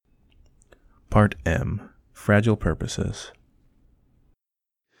Part M. Fragile Purposes.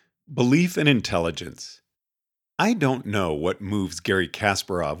 Belief in intelligence. I don't know what moves Garry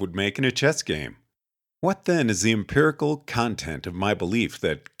Kasparov would make in a chess game. What then is the empirical content of my belief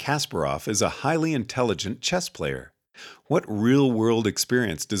that Kasparov is a highly intelligent chess player? What real-world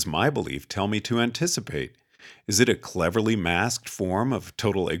experience does my belief tell me to anticipate? Is it a cleverly masked form of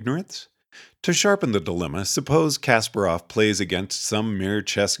total ignorance? To sharpen the dilemma, suppose Kasparov plays against some mere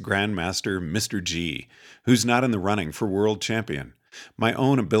chess grandmaster Mr. G, who's not in the running for world champion. My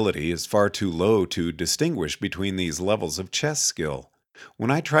own ability is far too low to distinguish between these levels of chess skill.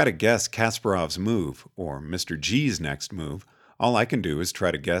 When I try to guess Kasparov's move, or Mr. G's next move, all I can do is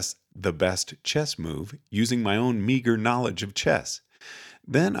try to guess the best chess move using my own meager knowledge of chess.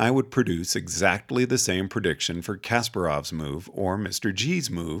 Then I would produce exactly the same prediction for Kasparov's move or Mr. G's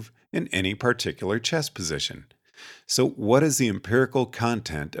move in any particular chess position. So what is the empirical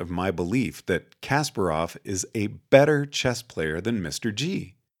content of my belief that Kasparov is a better chess player than Mr.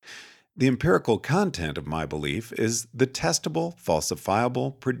 G? The empirical content of my belief is the testable,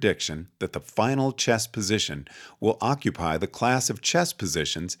 falsifiable prediction that the final chess position will occupy the class of chess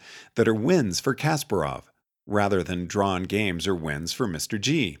positions that are wins for Kasparov, rather than drawn games or wins for Mr.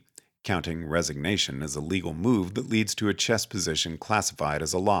 G, counting resignation as a legal move that leads to a chess position classified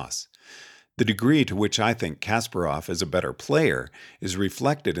as a loss. The degree to which I think Kasparov is a better player is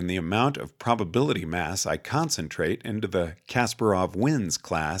reflected in the amount of probability mass I concentrate into the Kasparov wins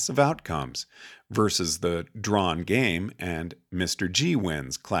class of outcomes versus the drawn game and Mr. G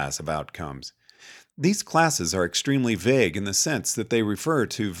wins class of outcomes. These classes are extremely vague in the sense that they refer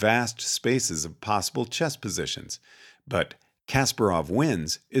to vast spaces of possible chess positions, but Kasparov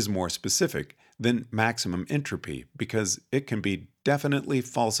wins is more specific than maximum entropy because it can be definitely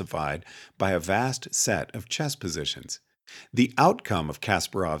falsified by a vast set of chess positions. The outcome of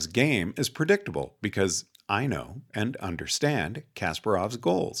Kasparov's game is predictable because I know and understand Kasparov's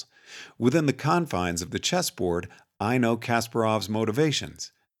goals. Within the confines of the chessboard, I know Kasparov's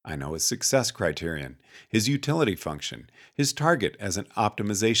motivations. I know his success criterion, his utility function, his target as an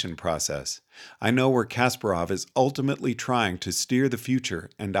optimization process. I know where Kasparov is ultimately trying to steer the future,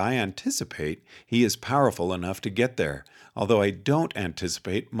 and I anticipate he is powerful enough to get there, although I don't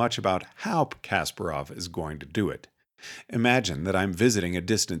anticipate much about how Kasparov is going to do it. Imagine that I'm visiting a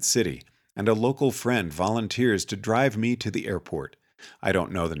distant city, and a local friend volunteers to drive me to the airport. I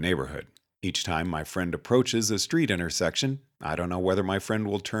don't know the neighborhood. Each time my friend approaches a street intersection, I don't know whether my friend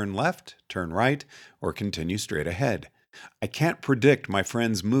will turn left, turn right, or continue straight ahead. I can't predict my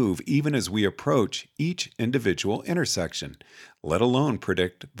friend's move even as we approach each individual intersection, let alone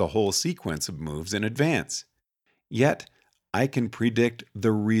predict the whole sequence of moves in advance. Yet, I can predict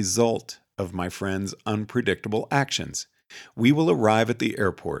the result of my friend's unpredictable actions. We will arrive at the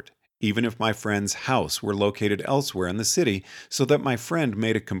airport, even if my friend's house were located elsewhere in the city, so that my friend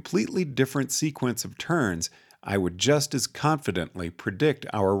made a completely different sequence of turns. I would just as confidently predict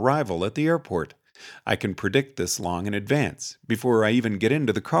our arrival at the airport. I can predict this long in advance, before I even get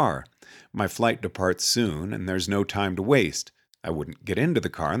into the car. My flight departs soon, and there's no time to waste. I wouldn't get into the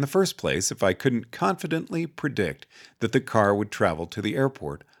car in the first place if I couldn't confidently predict that the car would travel to the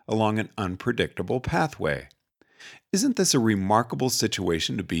airport along an unpredictable pathway. Isn't this a remarkable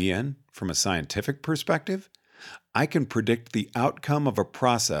situation to be in from a scientific perspective? I can predict the outcome of a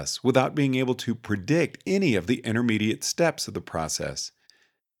process without being able to predict any of the intermediate steps of the process.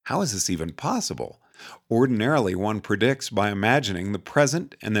 How is this even possible? Ordinarily, one predicts by imagining the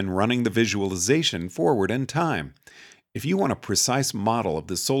present and then running the visualization forward in time. If you want a precise model of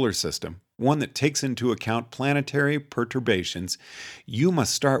the solar system, one that takes into account planetary perturbations, you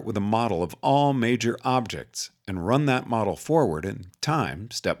must start with a model of all major objects and run that model forward in time,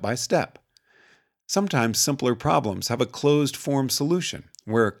 step by step. Sometimes simpler problems have a closed-form solution,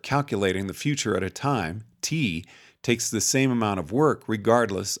 where calculating the future at a time, t, takes the same amount of work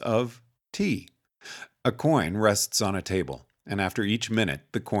regardless of t. A coin rests on a table, and after each minute,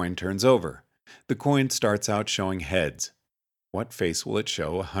 the coin turns over. The coin starts out showing heads. What face will it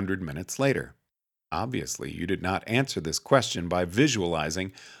show 100 minutes later? Obviously, you did not answer this question by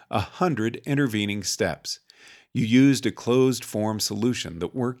visualizing 100 intervening steps. You used a closed-form solution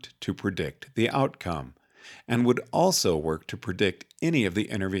that worked to predict the outcome, and would also work to predict any of the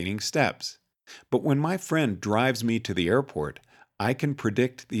intervening steps. But when my friend drives me to the airport, I can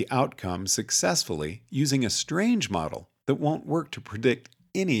predict the outcome successfully using a strange model that won't work to predict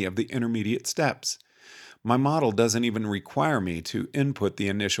any of the intermediate steps. My model doesn't even require me to input the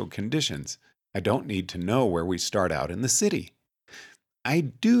initial conditions. I don't need to know where we start out in the city. I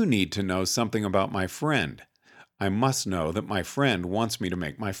do need to know something about my friend. I must know that my friend wants me to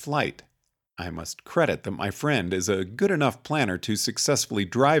make my flight. I must credit that my friend is a good enough planner to successfully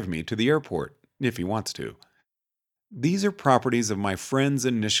drive me to the airport, if he wants to. These are properties of my friend's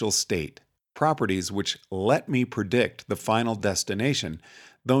initial state, properties which let me predict the final destination,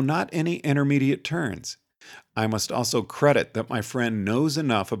 though not any intermediate turns. I must also credit that my friend knows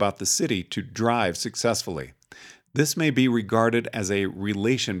enough about the city to drive successfully. This may be regarded as a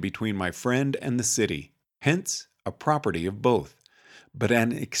relation between my friend and the city, hence a property of both, but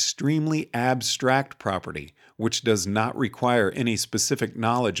an extremely abstract property which does not require any specific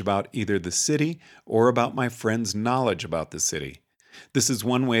knowledge about either the city or about my friend's knowledge about the city. This is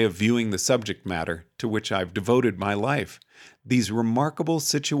one way of viewing the subject matter to which I've devoted my life. These remarkable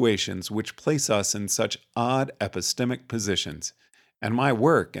situations which place us in such odd epistemic positions. And my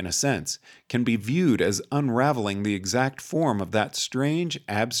work, in a sense, can be viewed as unraveling the exact form of that strange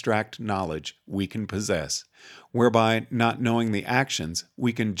abstract knowledge we can possess, whereby, not knowing the actions,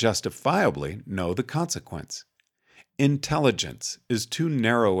 we can justifiably know the consequence. Intelligence is too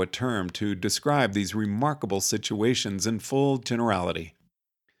narrow a term to describe these remarkable situations in full generality.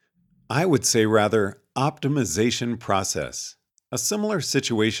 I would say rather optimization process. A similar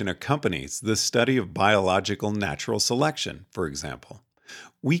situation accompanies the study of biological natural selection, for example.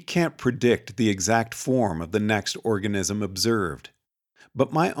 We can't predict the exact form of the next organism observed.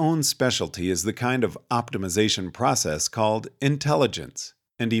 But my own specialty is the kind of optimization process called intelligence,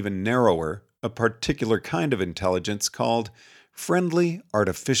 and even narrower, a particular kind of intelligence called friendly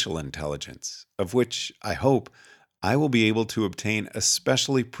artificial intelligence, of which, I hope, I will be able to obtain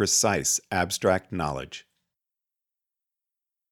especially precise abstract knowledge.